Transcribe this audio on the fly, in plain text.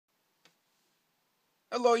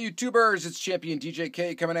Hello YouTubers, it's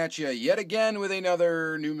Championdjk coming at you yet again with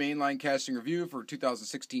another new mainline casting review for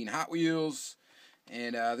 2016 Hot Wheels.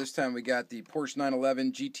 And this time we got the Porsche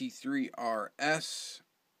 911 GT3 RS.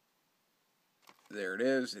 There it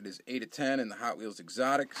is. It is 8 of 10 in the Hot Wheels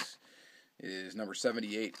Exotics. It is number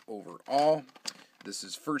 78 overall. This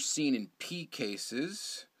is first seen in P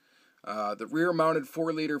cases. The rear-mounted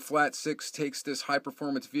 4-liter flat 6 takes this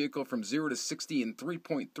high-performance vehicle from 0 to 60 in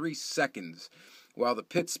 3.3 seconds, while the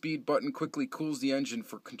pit speed button quickly cools the engine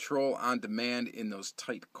for control on demand in those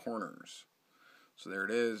tight corners. So there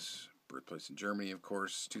it is. Birthplace in Germany, of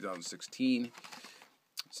course, 2016.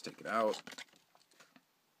 Let's take it out.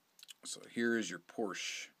 So here is your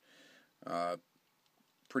Porsche.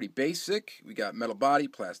 Pretty basic. We got metal body,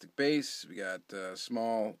 plastic base. We got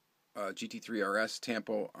small GT3 RS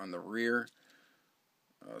tampo on the rear.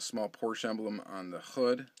 Small Porsche emblem on the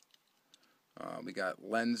hood. We got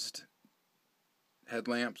lensed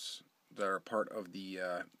headlamps that are part of the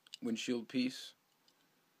windshield piece.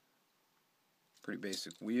 Pretty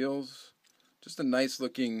basic wheels. Just a nice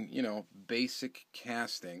looking, basic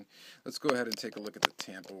casting. Let's go ahead and take a look at the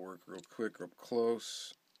tampo work real quick, real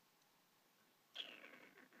close.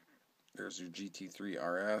 There's your GT3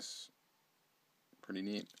 RS. Pretty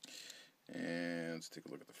neat. And let's take a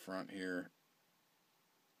look at the front here.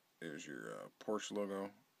 There's your Porsche logo.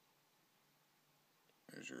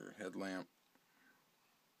 There's your headlamp.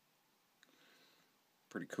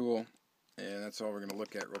 Pretty cool. And that's all we're going to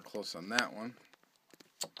look at real close on that one.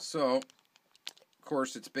 So, of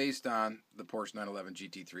course, it's based on the Porsche 911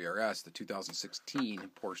 GT3 RS, the 2016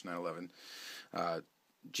 Porsche 911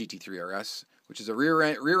 GT3 RS, which is a rear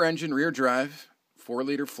engine, rear drive,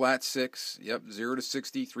 4-liter flat 6. Yep, 0 to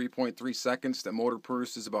 60, 3.3 seconds. The motor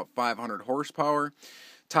produces about 500 horsepower.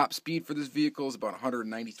 Top speed for this vehicle is about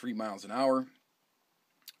 193 miles an hour.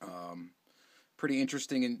 Pretty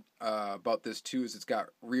interesting about this too is it's got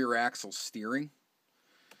rear axle steering.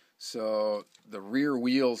 So the rear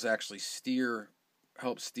wheels actually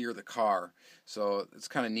help steer the car. So it's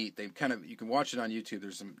kind of neat. You can watch it on YouTube.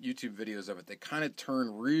 There's some YouTube videos of it. They kind of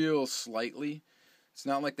turn real slightly. It's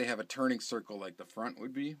not like they have a turning circle like the front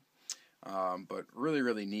would be, but really,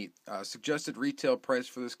 really neat. Suggested retail price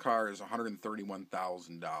for this car is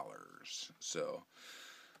 $131,000. So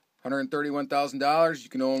 $131,000, you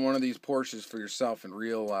can own one of these Porsches for yourself in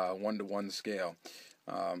real 1-to-1 scale.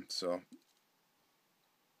 And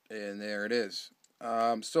there it is.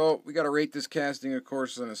 So we got to rate this casting, of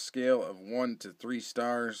course, on a scale of 1 to 3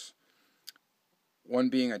 stars. 1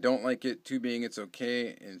 being I don't like it, 2 being it's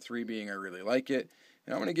okay, and 3 being I really like it.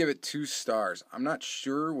 And I'm going to give it 2 stars. I'm not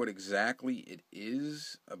sure what exactly it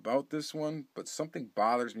is about this one, but something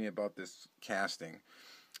bothers me about this casting.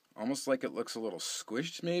 Almost like it looks a little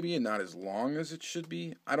squished maybe and not as long as it should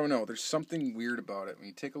be. I don't know. There's something weird about it. When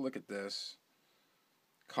you take a look at this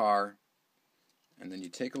car, and then you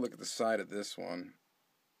take a look at the side of this one,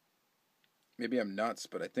 maybe I'm nuts,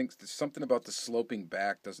 but I think there's something about the sloping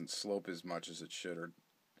back doesn't slope as much as it should, or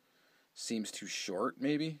seems too short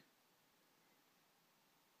maybe.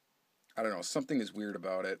 I don't know. Something is weird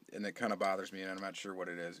about it, and it kind of bothers me, and I'm not sure what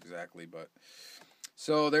it is exactly, but...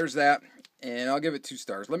 So there's that, and I'll give it 2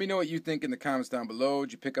 stars. Let me know what you think in the comments down below.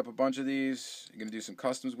 Did you pick up a bunch of these? You're going to do some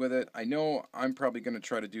customs with it? I know I'm probably going to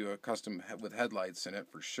try to do a custom with headlights in it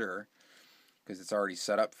for sure, because it's already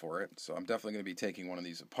set up for it. So I'm definitely going to be taking one of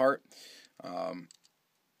these apart and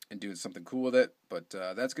doing something cool with it. But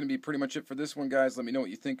that's going to be pretty much it for this one, guys. Let me know what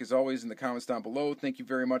you think, as always, in the comments down below. Thank you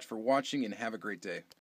very much for watching, and have a great day.